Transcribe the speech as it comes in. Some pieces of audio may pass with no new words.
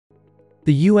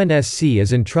The UNSC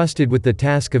is entrusted with the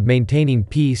task of maintaining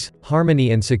peace, harmony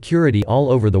and security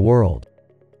all over the world.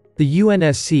 The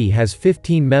UNSC has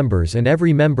 15 members and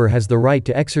every member has the right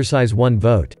to exercise one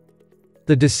vote.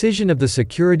 The decision of the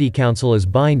Security Council is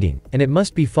binding, and it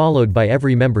must be followed by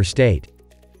every member state.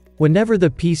 Whenever the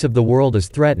peace of the world is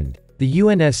threatened, the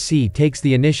UNSC takes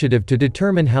the initiative to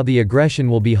determine how the aggression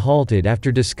will be halted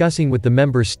after discussing with the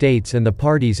member states and the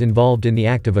parties involved in the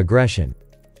act of aggression.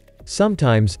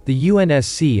 Sometimes, the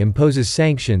UNSC imposes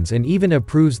sanctions and even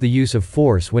approves the use of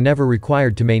force whenever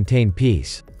required to maintain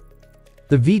peace.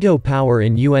 The veto power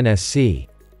in UNSC.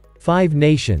 5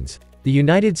 nations, the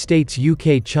United States,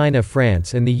 UK, China,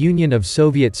 France and the Union of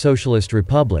Soviet Socialist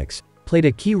Republics, played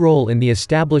a key role in the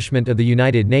establishment of the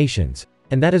United Nations,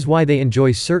 and that is why they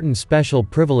enjoy certain special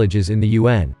privileges in the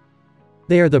UN.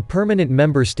 They are the permanent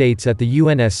member states at the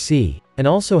UNSC, and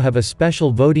also have a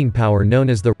special voting power known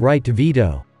as the right to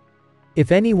veto.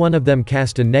 If any one of them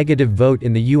cast a negative vote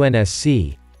in the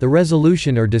UNSC, the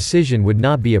resolution or decision would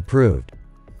not be approved.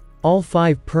 All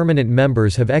 5 permanent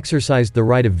members have exercised the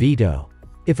right of veto.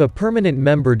 If a permanent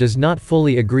member does not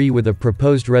fully agree with a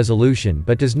proposed resolution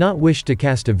but does not wish to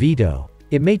cast a veto,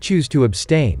 it may choose to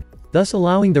abstain, thus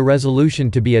allowing the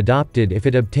resolution to be adopted if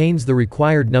it obtains the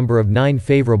required number of 9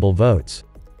 favorable votes.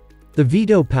 The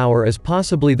veto power is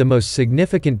possibly the most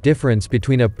significant difference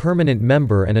between a permanent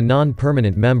member and a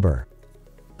non-permanent member.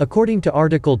 According to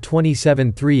Article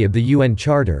 27(3) of the UN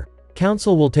Charter,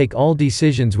 Council will take all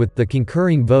decisions with the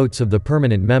concurring votes of the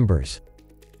permanent members.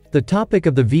 The topic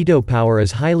of the veto power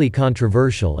is highly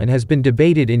controversial and has been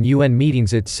debated in UN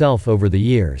meetings itself over the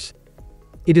years.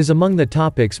 It is among the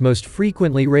topics most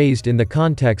frequently raised in the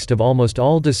context of almost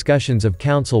all discussions of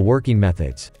Council working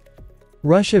methods.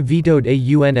 Russia vetoed a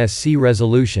UNSC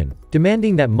resolution,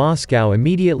 demanding that Moscow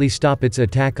immediately stop its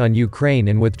attack on Ukraine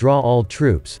and withdraw all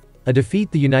troops, a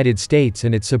defeat the United States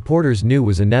and its supporters knew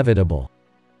was inevitable.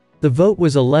 The vote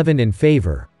was 11 in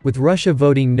favor, with Russia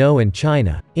voting no and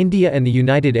China, India and the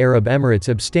United Arab Emirates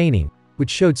abstaining, which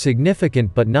showed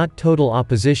significant but not total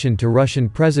opposition to Russian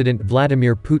President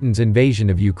Vladimir Putin's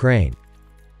invasion of Ukraine.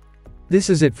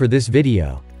 This is it for this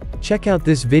video. Check out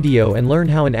this video and learn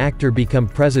how an actor become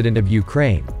president of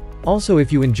Ukraine. Also,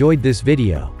 if you enjoyed this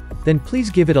video, then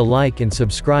please give it a like and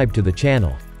subscribe to the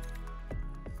channel.